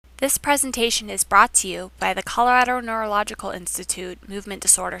This presentation is brought to you by the Colorado Neurological Institute Movement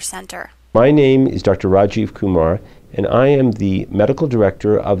Disorder Center. My name is Dr. Rajeev Kumar, and I am the Medical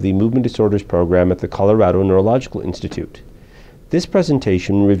Director of the Movement Disorders Program at the Colorado Neurological Institute. This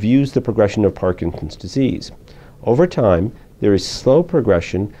presentation reviews the progression of Parkinson's disease. Over time, there is slow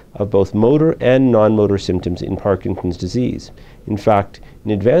progression of both motor and non-motor symptoms in Parkinson's disease. In fact, in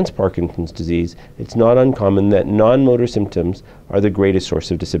advanced Parkinson's disease, it's not uncommon that non-motor symptoms are the greatest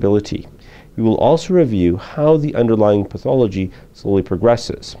source of disability. We will also review how the underlying pathology slowly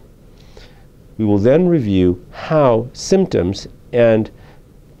progresses. We will then review how symptoms and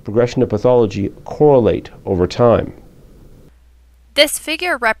progression of pathology correlate over time. This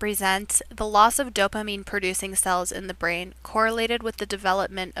figure represents the loss of dopamine-producing cells in the brain correlated with the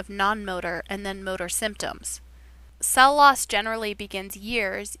development of non-motor and then motor symptoms. Cell loss generally begins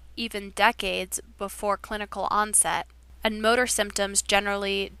years, even decades, before clinical onset, and motor symptoms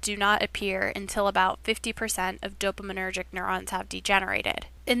generally do not appear until about 50% of dopaminergic neurons have degenerated.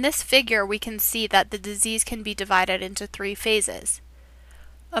 In this figure, we can see that the disease can be divided into three phases: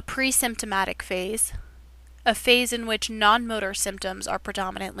 a pre-symptomatic phase, a phase in which non-motor symptoms are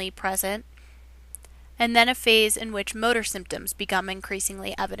predominantly present, and then a phase in which motor symptoms become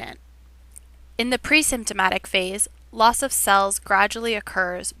increasingly evident. In the pre-symptomatic phase, loss of cells gradually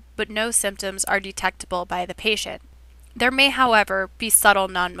occurs, but no symptoms are detectable by the patient. There may, however, be subtle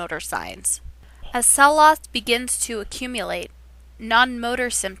non-motor signs. As cell loss begins to accumulate, non-motor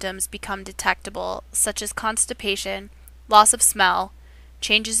symptoms become detectable, such as constipation, loss of smell,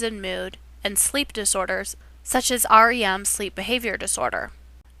 changes in mood, and sleep disorders, such as REM sleep behavior disorder.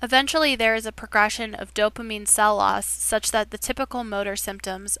 Eventually, there is a progression of dopamine cell loss such that the typical motor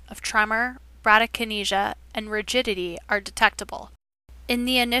symptoms of tremor, bradykinesia, and rigidity are detectable. In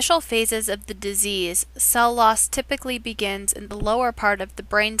the initial phases of the disease, cell loss typically begins in the lower part of the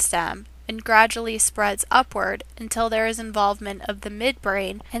brainstem and gradually spreads upward until there is involvement of the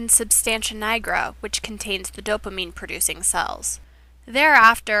midbrain and substantia nigra, which contains the dopamine-producing cells.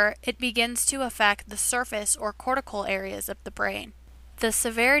 Thereafter, it begins to affect the surface or cortical areas of the brain. The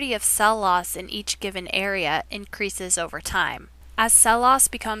severity of cell loss in each given area increases over time. As cell loss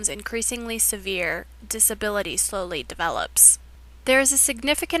becomes increasingly severe, disability slowly develops. There is a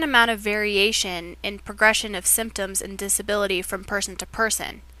significant amount of variation in progression of symptoms and disability from person to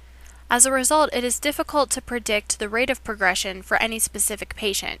person. As a result, it is difficult to predict the rate of progression for any specific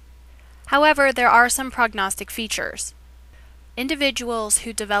patient. However, there are some prognostic features. Individuals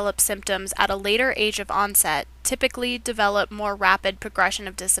who develop symptoms at a later age of onset typically develop more rapid progression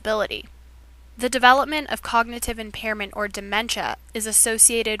of disability. The development of cognitive impairment or dementia is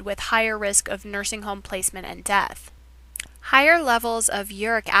associated with higher risk of nursing home placement and death. Higher levels of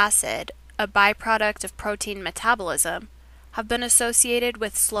uric acid, a byproduct of protein metabolism, have been associated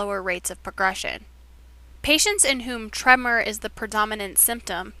with slower rates of progression. Patients in whom tremor is the predominant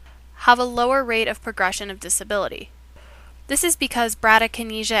symptom have a lower rate of progression of disability. This is because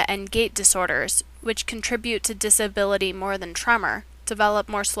bradykinesia and gait disorders, which contribute to disability more than tremor, develop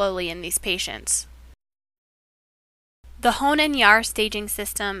more slowly in these patients. The Hone and Yahr staging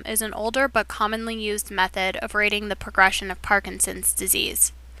system is an older but commonly used method of rating the progression of Parkinson's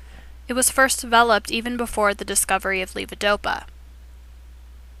disease. It was first developed even before the discovery of levodopa.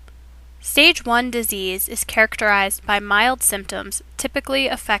 Stage 1 disease is characterized by mild symptoms typically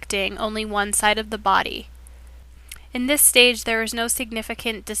affecting only one side of the body. In this stage, there is no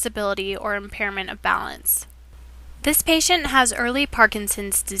significant disability or impairment of balance. This patient has early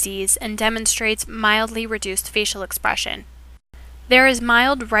Parkinson's disease and demonstrates mildly reduced facial expression. There is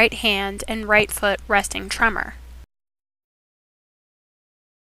mild right hand and right foot resting tremor.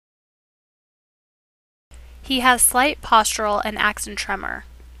 He has slight postural and axon tremor.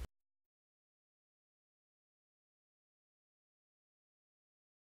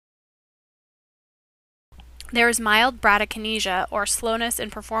 There is mild bradykinesia, or slowness in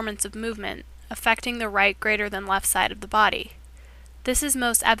performance of movement, affecting the right greater than left side of the body. This is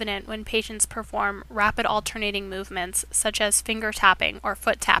most evident when patients perform rapid alternating movements such as finger tapping or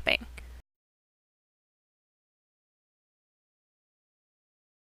foot tapping.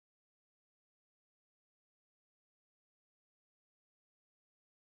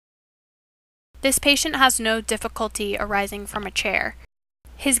 This patient has no difficulty arising from a chair.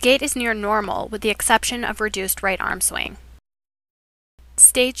 His gait is near normal with the exception of reduced right arm swing.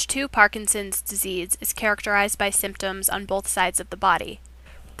 Stage 2 Parkinson's disease is characterized by symptoms on both sides of the body.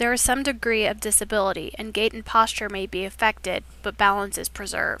 There is some degree of disability and gait and posture may be affected, but balance is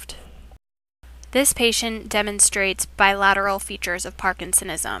preserved. This patient demonstrates bilateral features of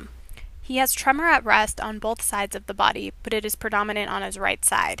Parkinsonism. He has tremor at rest on both sides of the body, but it is predominant on his right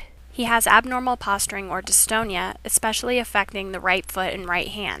side. He has abnormal posturing or dystonia, especially affecting the right foot and right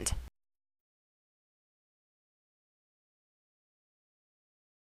hand.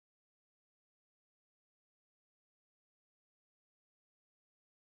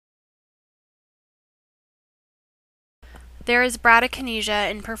 There is bradykinesia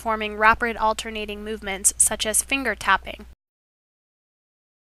in performing rapid alternating movements such as finger tapping.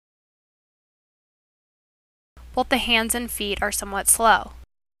 Both the hands and feet are somewhat slow.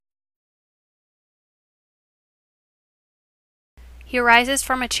 He rises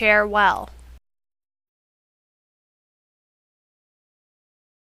from a chair well.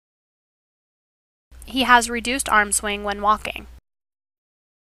 He has reduced arm swing when walking.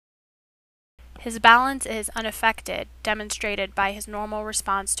 His balance is unaffected, demonstrated by his normal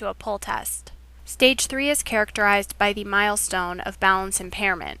response to a pull test. Stage 3 is characterized by the milestone of balance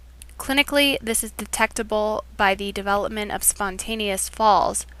impairment. Clinically, this is detectable by the development of spontaneous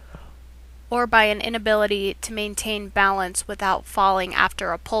falls or by an inability to maintain balance without falling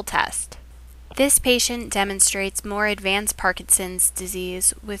after a pull test. This patient demonstrates more advanced Parkinson's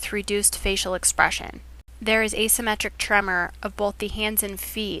disease with reduced facial expression. There is asymmetric tremor of both the hands and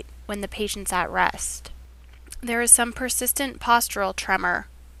feet when the patient's at rest. There is some persistent postural tremor,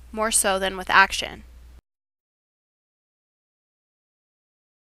 more so than with action.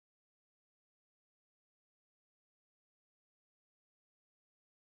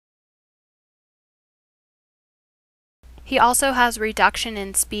 He also has reduction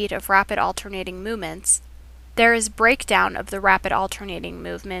in speed of rapid alternating movements. There is breakdown of the rapid alternating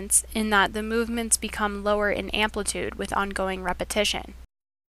movements in that the movements become lower in amplitude with ongoing repetition.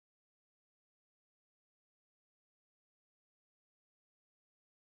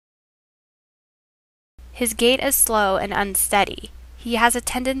 His gait is slow and unsteady. He has a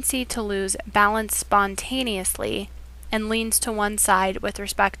tendency to lose balance spontaneously and leans to one side with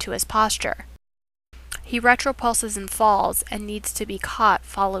respect to his posture. He retropulses and falls and needs to be caught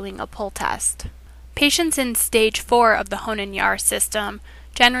following a pull test. Patients in stage 4 of the Hoehn-Yahr system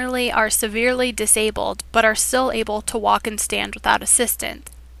generally are severely disabled but are still able to walk and stand without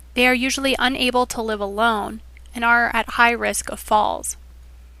assistance. They are usually unable to live alone and are at high risk of falls.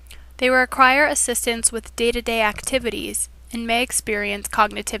 They require assistance with day-to-day activities and may experience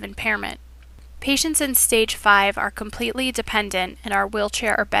cognitive impairment. Patients in stage 5 are completely dependent and are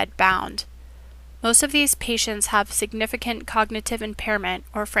wheelchair or bed bound. Most of these patients have significant cognitive impairment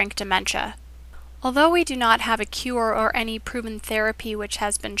or frank dementia. Although we do not have a cure or any proven therapy which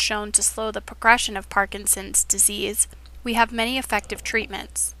has been shown to slow the progression of Parkinson's disease, we have many effective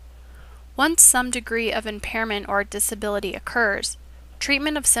treatments. Once some degree of impairment or disability occurs,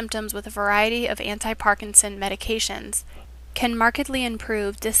 treatment of symptoms with a variety of anti-Parkinson medications can markedly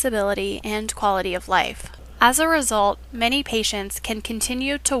improve disability and quality of life. As a result, many patients can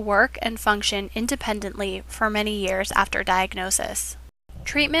continue to work and function independently for many years after diagnosis.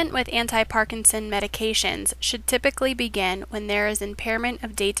 Treatment with anti-Parkinson medications should typically begin when there is impairment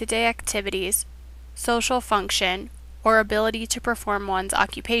of day-to-day activities, social function, or ability to perform one's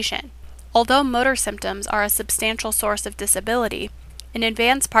occupation. Although motor symptoms are a substantial source of disability, in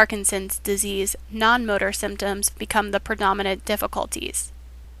advanced Parkinson's disease, non-motor symptoms become the predominant difficulties.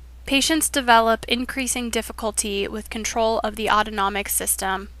 Patients develop increasing difficulty with control of the autonomic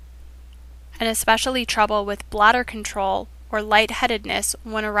system, and especially trouble with bladder control or lightheadedness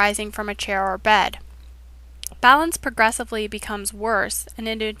when arising from a chair or bed. Balance progressively becomes worse, and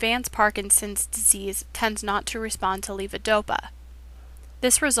in advanced Parkinson's disease tends not to respond to levodopa.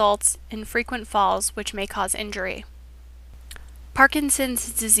 This results in frequent falls which may cause injury.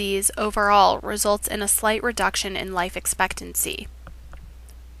 Parkinson's disease overall results in a slight reduction in life expectancy.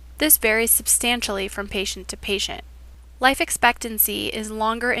 This varies substantially from patient to patient. Life expectancy is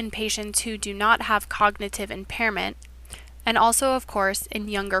longer in patients who do not have cognitive impairment, and also, of course, in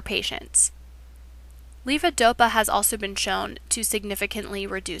younger patients. Levodopa has also been shown to significantly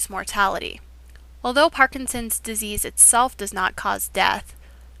reduce mortality. Although Parkinson's disease itself does not cause death,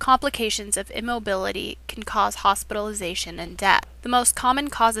 complications of immobility can cause hospitalization and death. The most common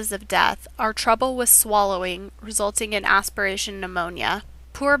causes of death are trouble with swallowing, resulting in aspiration pneumonia,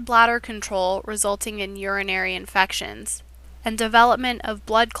 poor bladder control resulting in urinary infections, and development of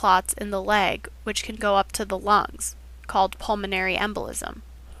blood clots in the leg, which can go up to the lungs, called pulmonary embolism.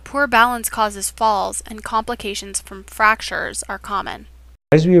 Poor balance causes falls, and complications from fractures are common.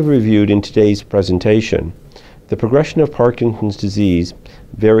 As we have reviewed in today's presentation, the progression of Parkinson's disease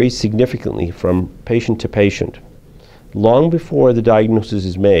varies significantly from patient to patient. Long before the diagnosis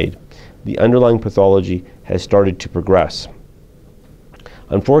is made, the underlying pathology has started to progress.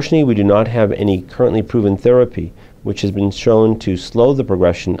 Unfortunately, we do not have any currently proven therapy which has been shown to slow the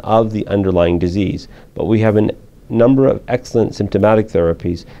progression of the underlying disease, but we have a number of excellent symptomatic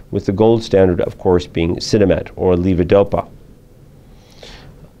therapies, with the gold standard, of course, being Sinemet or levodopa.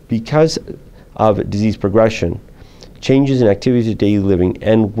 Because of disease progression, changes in activities of daily living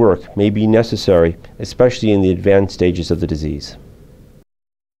and work may be necessary, especially in the advanced stages of the disease.